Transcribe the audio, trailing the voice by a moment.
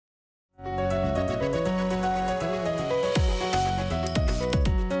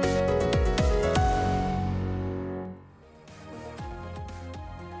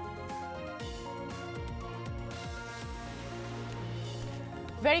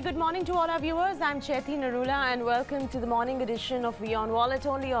very good morning to all our viewers. I'm Chethi Narula and welcome to the morning edition of WION Wallet,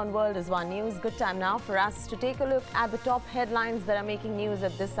 only on World is One News. Good time now for us to take a look at the top headlines that are making news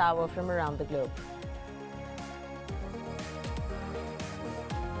at this hour from around the globe.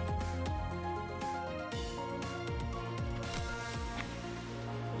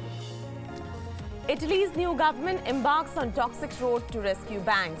 Italy's new government embarks on toxic road to rescue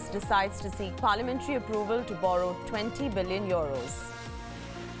banks, decides to seek parliamentary approval to borrow 20 billion euros.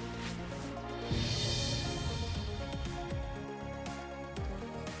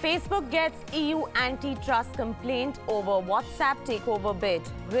 Facebook gets EU antitrust complaint over WhatsApp takeover bid,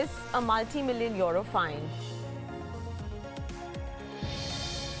 risks a multi-million euro fine.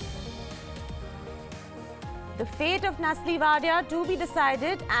 The fate of Nusli Wadia to be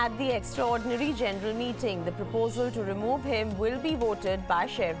decided at the extraordinary general meeting. The proposal to remove him will be voted by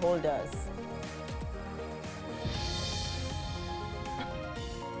shareholders.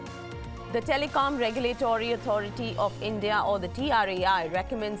 The Telecom Regulatory Authority of India, or the TRAI,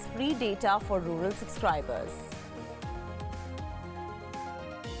 recommends free data for rural subscribers.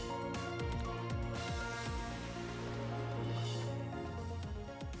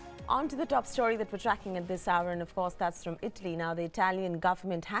 On to the top story that we're tracking at this hour, and of course that's from Italy. Now, the Italian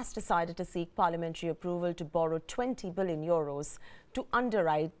government has decided to seek parliamentary approval to borrow 20 billion euros to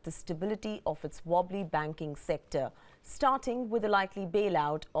underwrite the stability of its wobbly banking sector, starting with a likely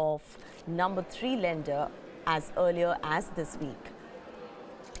bailout of number 3 lender as earlier as this week.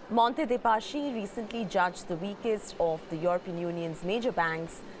 Monte dei Paschi, recently judged the weakest of the European Union's major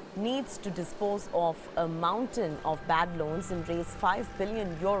banks, needs to dispose of a mountain of bad loans and raise 5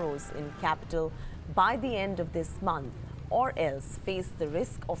 billion euros in capital by the end of this month, or else face the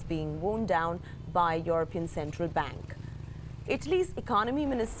risk of being wound down by European Central Bank. Italy's economy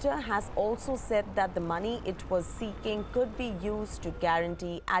minister has also said that the money it was seeking could be used to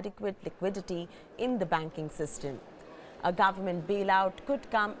guarantee adequate liquidity in the banking system. A government bailout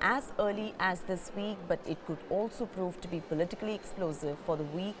could come as early as this week, but it could also prove to be politically explosive for the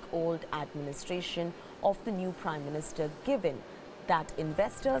week-old administration of the new Prime Minister, given that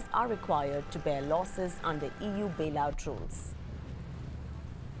investors are required to bear losses under EU bailout rules.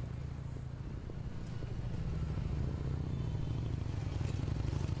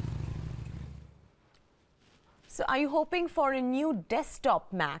 So are you hoping for a new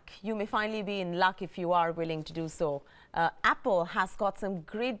desktop Mac? You may finally be in luck if you are willing to do so. Apple has got some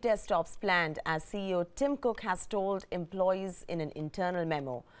great desktops planned, as CEO Tim Cook has told employees in an internal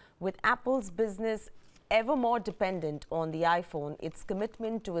memo. With Apple's business ever more dependent on the iPhone, its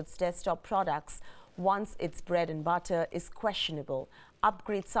commitment to its desktop products, once its bread and butter, is questionable.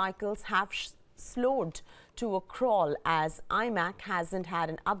 Upgrade cycles have slowed to a crawl, as iMac hasn't had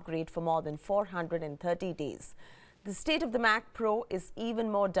an upgrade for more than 430 days. The state of the Mac Pro is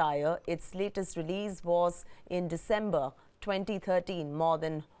even more dire. Its latest release was in December 2013, more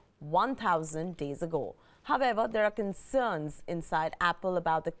than 1,000 days ago. However, there are concerns inside Apple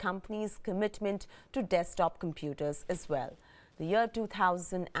about the company's commitment to desktop computers as well. The year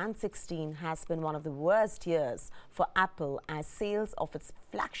 2016 has been one of the worst years for Apple, as sales of its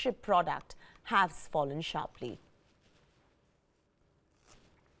flagship product have fallen sharply.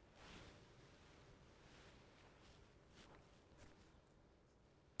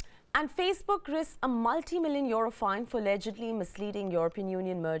 And Facebook risks a multi-million euro fine for allegedly misleading European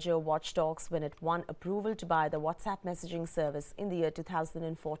Union merger watchdogs when it won approval to buy the WhatsApp messaging service in the year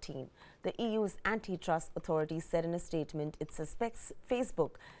 2014. The EU's antitrust authority said in a statement it suspects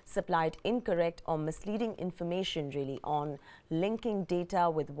Facebook supplied incorrect or misleading information on linking data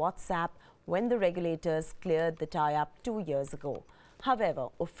with WhatsApp when the regulators cleared the tie-up 2 years ago. However,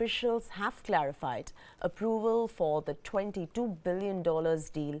 officials have clarified approval for the $22 billion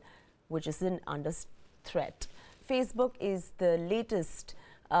deal, which isn't under threat. Facebook is the latest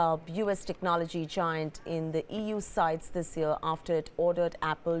US technology giant in the EU sights this year, after it ordered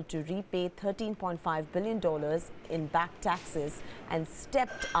Apple to repay $13.5 billion in back taxes and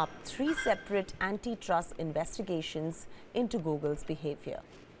stepped up 3 separate antitrust investigations into Google's behavior.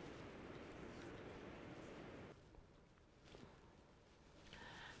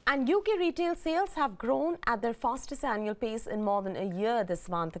 And UK retail sales have grown at their fastest annual pace in more than a year this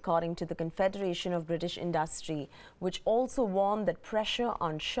month, according to the Confederation of British Industry, which also warned that pressure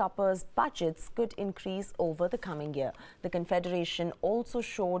on shoppers' budgets could increase over the coming year. The Confederation also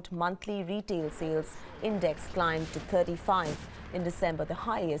showed monthly retail sales index climbed to 35 in December, the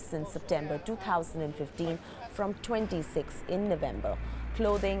highest since September 2015, from 26 in November.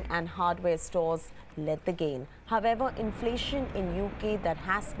 clothing and hardware stores led the gain. However, inflation in UK that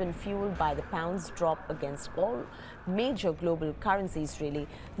has been fueled by the pound's drop against all major global currencies really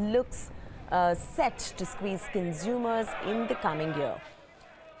looks set to squeeze consumers in the coming year.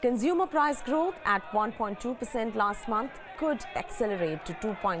 Consumer price growth at 1.2% last month could accelerate to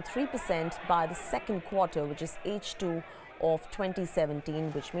 2.3% by the second quarter, which is H2 of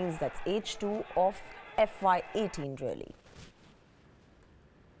 2017, which means that's H2 of FY18 really.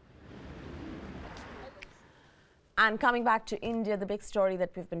 And coming back to India, the big story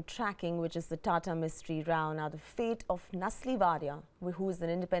that we've been tracking, which is the Tata Mistry row. Now, the fate of Nusli Wadia, who is an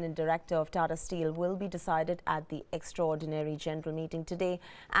independent director of Tata Steel, will be decided at the extraordinary general meeting today,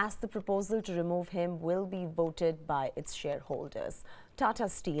 as the proposal to remove him will be voted by its shareholders. Tata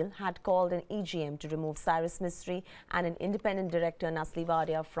Steel had called an EGM to remove Cyrus Mistry and an independent director, Nusli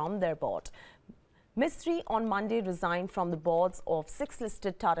Wadia, from their board. Mistry on Monday resigned from the boards of 6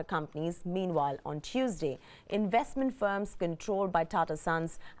 listed Tata companies. Meanwhile, on Tuesday, investment firms controlled by Tata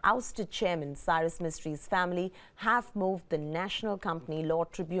Sons' ousted chairman Cyrus Mistry's family have moved the National Company Law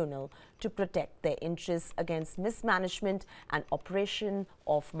Tribunal to protect their interests against mismanagement and operation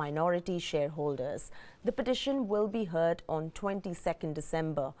of minority shareholders. The petition will be heard on 22nd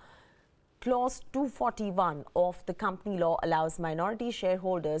December. Clause 241 of the company law allows minority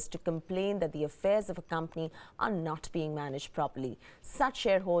shareholders to complain that the affairs of a company are not being managed properly. Such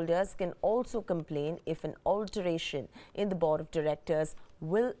shareholders can also complain if an alteration in the board of directors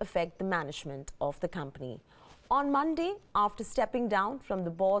will affect the management of the company. On Monday, after stepping down from the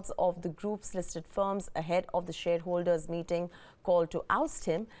boards of the group's listed firms ahead of the shareholders' meeting called to oust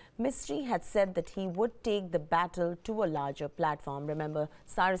him, Mistry had said that he would take the battle to a larger platform. Remember,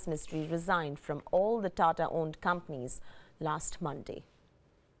 Cyrus Mistry resigned from all the Tata-owned companies last Monday.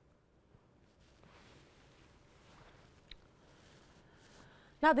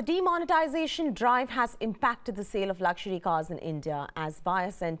 Now, the demonetization drive has impacted the sale of luxury cars in India as buyer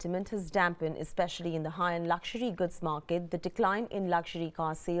sentiment has dampened, especially in the high-end luxury goods market. The decline in luxury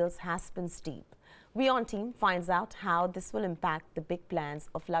car sales has been steep. WION team finds out how this will impact the big plans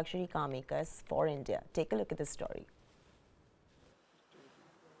of luxury car makers for India. Take a look at this story.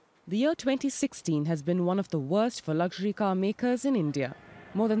 The year 2016 has been one of the worst for luxury car makers in India.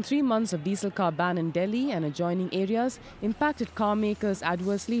 More than 3 months of diesel car ban in Delhi and adjoining areas impacted car makers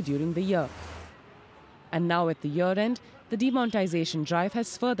adversely during the year. And now at the year end, the demonetization drive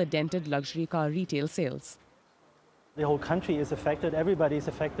has further dented luxury car retail sales. The whole country is affected, everybody is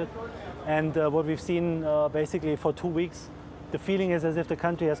affected. And what we've seen basically for 2 weeks, the feeling is as if the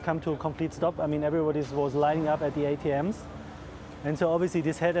country has come to a complete stop. I mean, everybody was lining up at the ATMs. And so obviously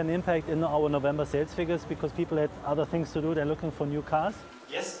this had an impact in our November sales figures because people had other things to do than looking for new cars.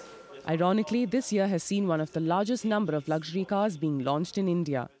 Yes. Ironically, this year has seen one of the largest number of luxury cars being launched in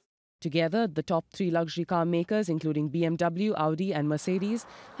India. Together, the top 3 luxury car makers, including BMW, Audi and Mercedes,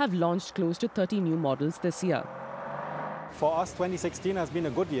 have launched close to 30 new models this year. For us, 2016 has been a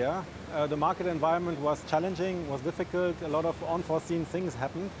good year. The market environment was challenging, was difficult. A lot of unforeseen things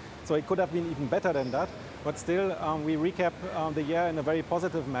happened. So it could have been even better than that. But still, we recap the year in a very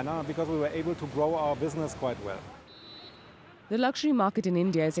positive manner because we were able to grow our business quite well. The luxury market in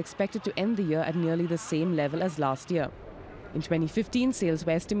India is expected to end the year at nearly the same level as last year. In 2015, sales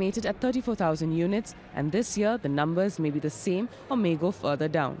were estimated at 34,000 units, and this year the numbers may be the same or may go further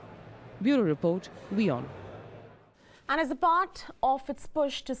down. Bureau Report, WION. And as a part of its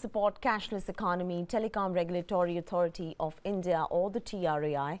push to support cashless economy, Telecom Regulatory Authority of India, or the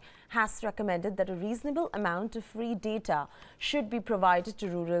TRAI, has recommended that a reasonable amount of free data should be provided to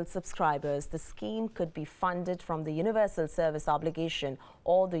rural subscribers. The scheme could be funded from the Universal Service Obligation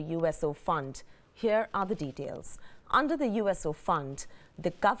or the USO fund. Here are the details. Under the USO fund, the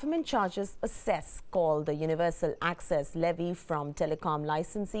government charges a cess called the Universal Access Levy from telecom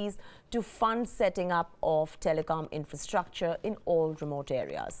licensees to fund setting up of telecom infrastructure in all remote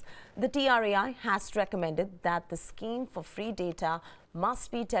areas. The TRAI has recommended that the scheme for free data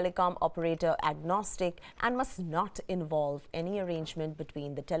must be telecom operator agnostic and must not involve any arrangement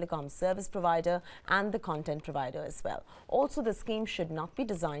between the telecom service provider and the content provider as well. Also, the scheme should not be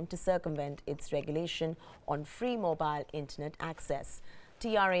designed to circumvent its regulation on free mobile internet access.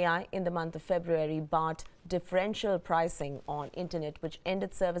 TRAI in the month of February barred differential pricing on internet, which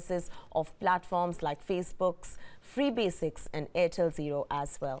ended services of platforms like Facebook's Free Basics and Airtel Zero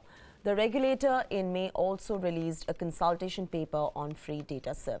as well. The regulator in May also released a consultation paper on free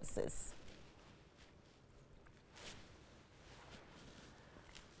data services.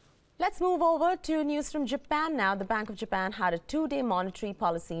 Let's move over to news from Japan now. The Bank of Japan had a two-day monetary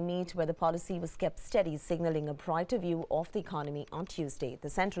policy meet where the policy was kept steady, signaling a brighter view of the economy on Tuesday. The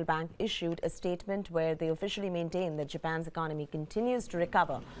central bank issued a statement where they officially maintained that Japan's economy continues to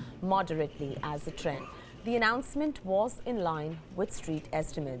recover moderately as a trend. The announcement was in line with street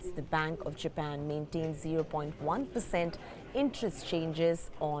estimates. The Bank of Japan maintained 0.1% interest changes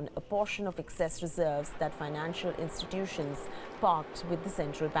on a portion of excess reserves that financial institutions parked with the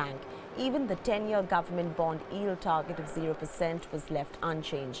central bank. Even the 10-year government bond yield target of 0% was left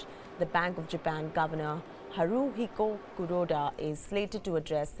unchanged. The Bank of Japan Governor Haruhiko Kuroda is slated to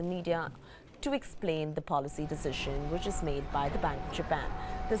address the media to explain the policy decision which is made by the Bank of Japan.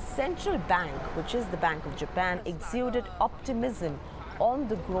 The central bank, which is the Bank of Japan, exuded optimism on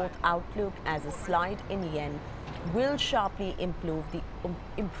the growth outlook as a slide in yen will sharply improve the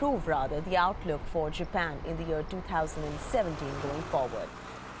outlook for Japan in the year 2017 going forward.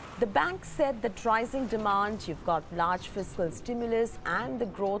 The bank said that rising demand, you've got large fiscal stimulus and the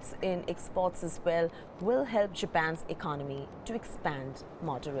growth in exports as well will help Japan's economy to expand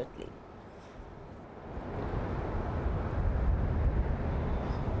moderately.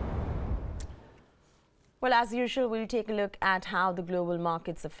 Well, as usual, we'll take a look at how the global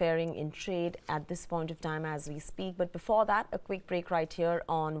markets are faring in trade at this point of time as we speak. But before that, a quick break right here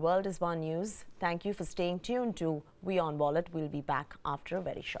on World is One News. Thank you for staying tuned to WION Wallet. We'll be back after a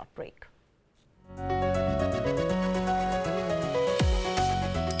very short break.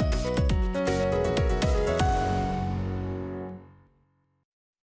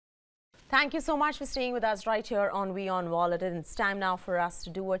 Thank you so much for staying with us right here on WION Wallet. And it's time now for us to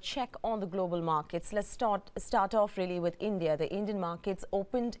do a check on the global markets. Let's start off really with India. The Indian markets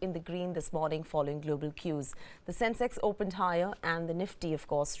opened in the green this morning following global cues. The Sensex opened higher and the Nifty, of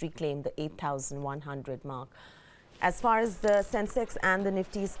course, reclaimed the 8,100 mark. As far as the Sensex and the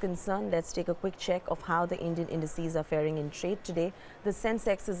Nifty is concerned, let's take a quick check of how the Indian indices are faring in trade today. The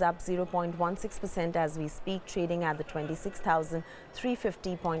Sensex is up 0.16% as we speak, trading at the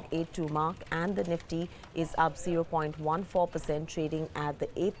 26,350.82 mark, and the Nifty is up 0.14%, trading at the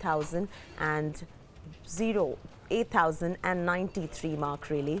 8,093 mark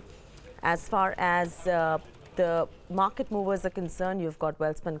really. As far as the market movers are concerned, you've got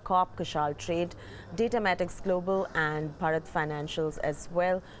Welspun Corp, Kushal Trade, Datamatics Global and Bharat Financials as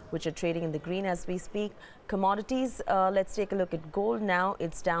well, which are trading in the green as we speak. Commodities, let's take a look at gold now.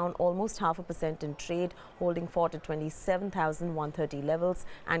 It's down almost 0.5% in trade, holding fort at 27,130 levels,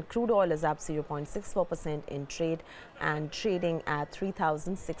 and crude oil is up 0.64% in trade and trading at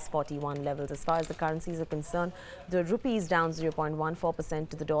 3,641 levels. As far as the currencies are concerned, the rupee is down 0.14%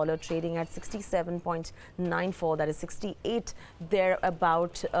 to the dollar, trading at 67.94, that is 68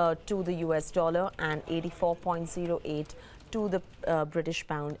 thereabout to the US dollar, and 84.08 to the British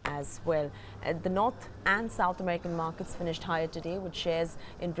pound as well. The North and South American markets finished higher today, with shares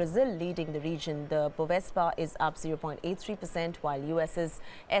in Brazil leading the region. The Bovespa is up 0.83%, while US's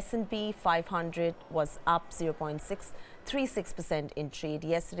S&P 500 was up 0.36% in trade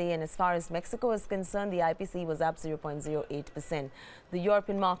yesterday. And as far as Mexico is concerned, the IPC was up 0.08%. The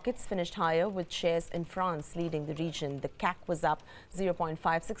European markets finished higher, with shares in France leading the region. The CAC was up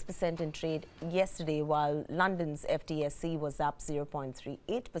 0.56% in trade yesterday, while London's FTSE was up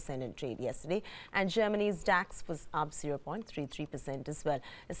 0.38% in trade yesterday, and Germany's DAX was up 0.33% as well.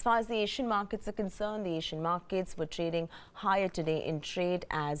 As far as the Asian markets are concerned, the Asian markets were trading higher today in trade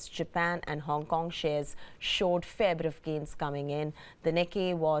as Japan and Hong Kong shares showed fair bit of gains coming in. The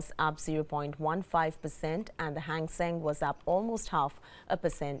Nikkei was up 0.15% and the Hang Seng was up almost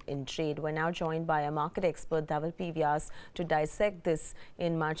 0.5% in trade. We're now joined by a market expert, Dhaval P. Vyas, to dissect this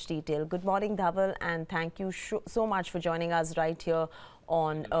in much detail. Good morning, Dhaval, and thank you so much for joining us right here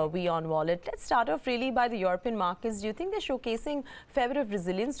on WION Wallet. Let's start off really by the European markets. Do you think they're showcasing fair bit of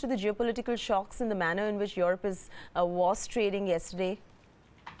resilience to the geopolitical shocks in the manner in which Europe was trading yesterday?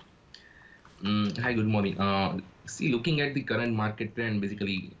 Hi, good morning. See, looking at the current market trend,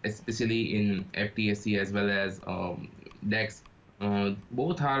 basically, especially in FTSE as well as DAX,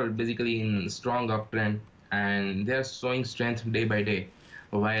 both are basically in strong uptrend and they are showing strength day by day.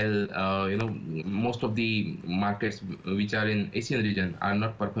 While most of the markets which are in Asian region are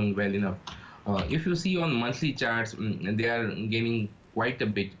not performing well enough. If you see on monthly charts, they are gaining quite a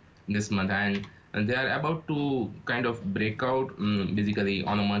bit this month, and they are about to kind of break out basically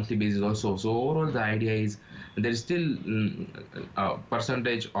on a monthly basis also. So overall, the idea is there is still a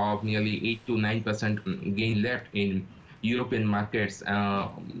percentage of nearly 8 to 9% gain left in European markets.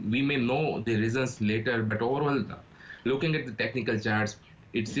 We may know the reasons later, but overall, looking at the technical charts,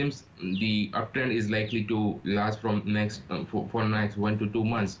 it seems the uptrend is likely to last from for next 1 to 2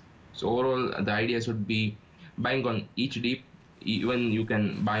 months. So overall, the idea should be buying on each dip, even you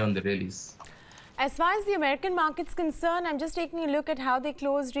can buy on the rallies. As far as the American market's concerned, I'm just taking a look at how they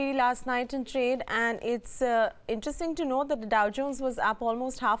closed really last night in trade, and it's interesting to note that the Dow Jones was up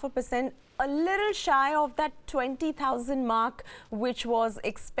almost 0.5%, a little shy of that 20,000 mark, which was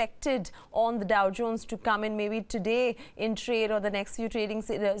expected on the Dow Jones to come in. Maybe today in trade or the next few trading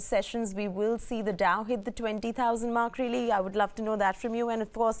sessions, we will see the Dow hit the 20,000 mark. Really, I would love to know that from you. And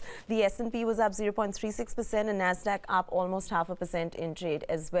of course, the S&P was up 0.36% and Nasdaq up almost 0.5% in trade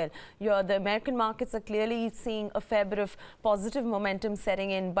as well. The American markets are clearly seeing a fair bit of positive momentum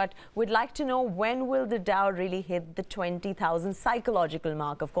setting in, but we'd like to know, when will the Dow really hit the 20,000 psychological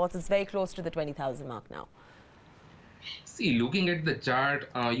mark? Of course, it's very close to the 20,000 mark now. See, looking at the chart,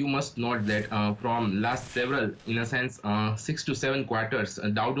 you must note that from last several, in a sense, 6 to 7 quarters,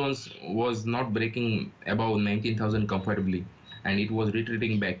 Dow Jones was not breaking above 19,000 comfortably, and it was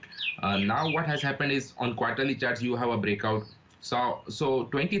retreating back. Now what has happened is, on quarterly charts, you have a breakout. So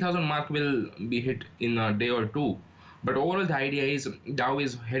 20,000 mark will be hit in a day or two. But overall, the idea is Dow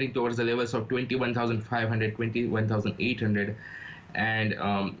is heading towards the levels of 21,500, 21,800. And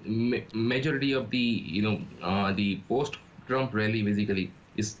majority of the post-Trump rally basically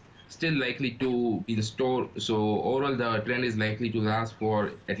is still likely to be in store. So overall, the trend is likely to last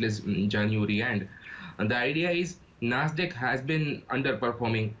for at least January end. And the idea is Nasdaq has been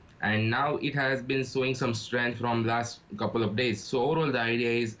underperforming, and now it has been showing some strength from last couple of days. So overall, the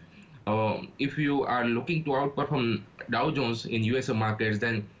idea is if you are looking to outperform Dow Jones in USA markets,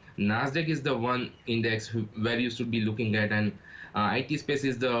 then Nasdaq is the one index where you should be looking at, and IT space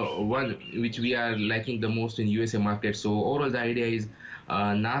is the one which we are liking the most in USA market. So overall, the idea is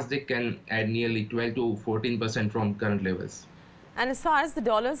Nasdaq can add nearly 12 to 14% from current levels. And as far as the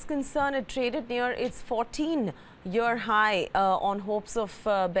dollar is concerned, it traded near its 14-year high on hopes of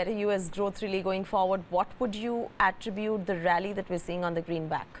better US growth really going forward. What would you attribute the rally that we're seeing on the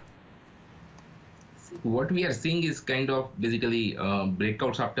greenback? What we are seeing is kind of basically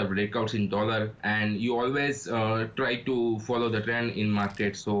breakouts after breakouts in dollar, and you always try to follow the trend in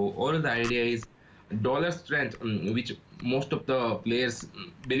market. So all the idea is dollar strength, which most of the players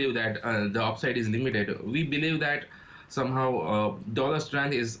believe that the upside is limited. We believe that somehow dollar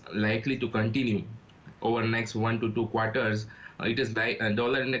strength is likely to continue over next 1 to 2 quarters. It is like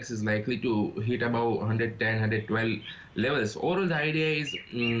dollar index is likely to hit about 110, 112 levels. Overall, the idea is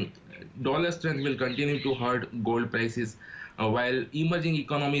dollar strength will continue to hurt gold prices, while emerging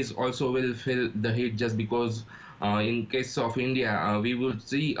economies also will feel the hit, just because in case of India, we will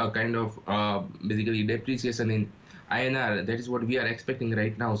see a kind of basically depreciation in INR. That is what we are expecting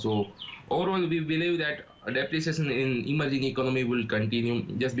right now. So overall, we believe that depreciation in emerging economy will continue,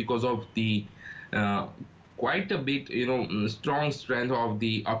 just because of the quite a bit, strong strength of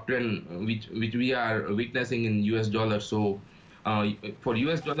the uptrend which we are witnessing in US dollar. So for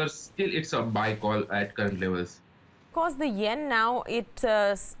US dollars, still it's a buy call at current levels. Of course, the yen now, it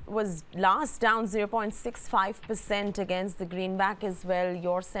was last down 0.65% against the greenback as well.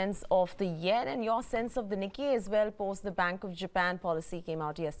 Your sense of the yen and your sense of the Nikkei as well post the Bank of Japan policy came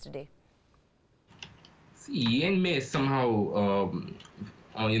out yesterday. See, yen may somehow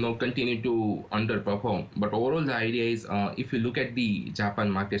continue to underperform, but overall the idea is if you look at the Japan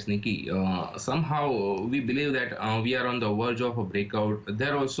markets Nikkei, somehow we believe that we are on the verge of a breakout.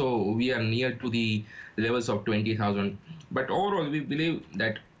 There also we are near to the levels of 20,000, but overall we believe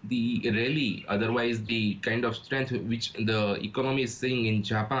that the rally, otherwise the kind of strength which the economy is seeing in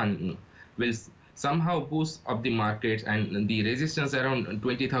Japan, will somehow boost up the markets, and the resistance around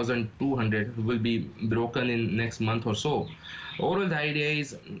 20,200 will be broken in next month or so. Overall, the idea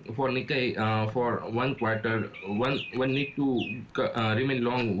is for Nikkei, for 1 quarter, one need to remain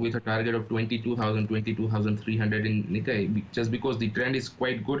long with a target of 22,000, 22,300 in Nikkei, just because the trend is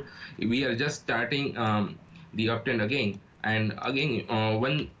quite good. We are just starting the uptrend again. And again,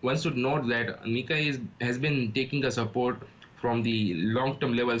 one should note that Nikkei has been taking a support from the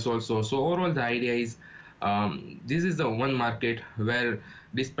long-term levels also. So overall, the idea is this is the one market where,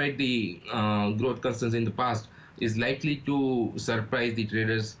 despite the growth concerns in the past, is likely to surprise the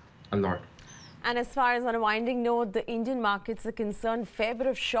traders a lot. And as far as on a winding note, the Indian markets are concerned, fair bit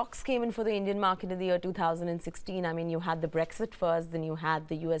of shocks came in for the Indian market in the year 2016. I mean, you had the Brexit first, then you had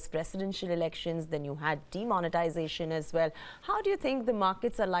the US presidential elections, then you had demonetization as well. How do you think the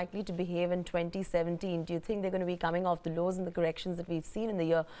markets are likely to behave in 2017? Do you think they're going to be coming off the lows and the corrections that we've seen in the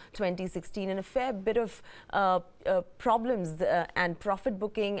year 2016, and a fair bit of problems and profit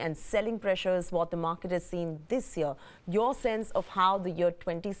booking and selling pressures what the market has seen this year? Your sense of how the year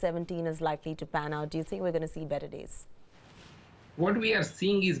 2017 is likely to pan out? Do you think we're going to see better days? what we are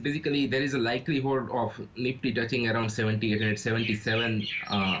seeing is basically there is a likelihood of Nifty touching around 7877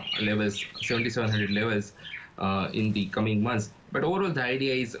 levels, 7700 levels in the coming months. But overall, the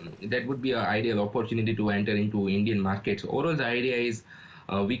idea is that would be an ideal opportunity to enter into Indian markets. Overall, the idea is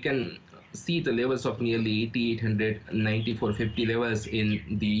we can see the levels of nearly 8800, 9450 levels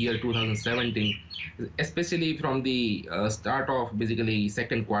in the year 2017, especially from the start of basically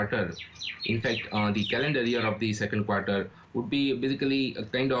second quarter. In fact, the calendar year of the second quarter would be basically a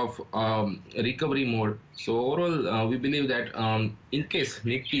kind of recovery mode. So overall, we believe that in case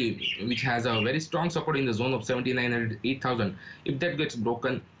Nifty, which has a very strong support in the zone of 7900, 8000, if that gets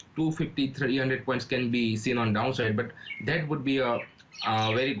broken, 250, 300 points can be seen on downside, but that would be a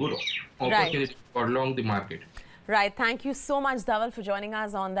very good opportunity for long the market. Right. Thank you so much, Dhaval, for joining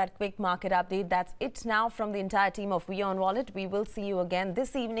us on that quick market update. That's it now from the entire team of WION Wallet. We will see you again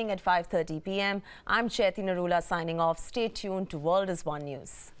this evening at 5:30 p.m. I'm Chaiti Narula signing off. Stay tuned to World is One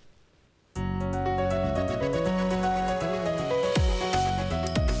News.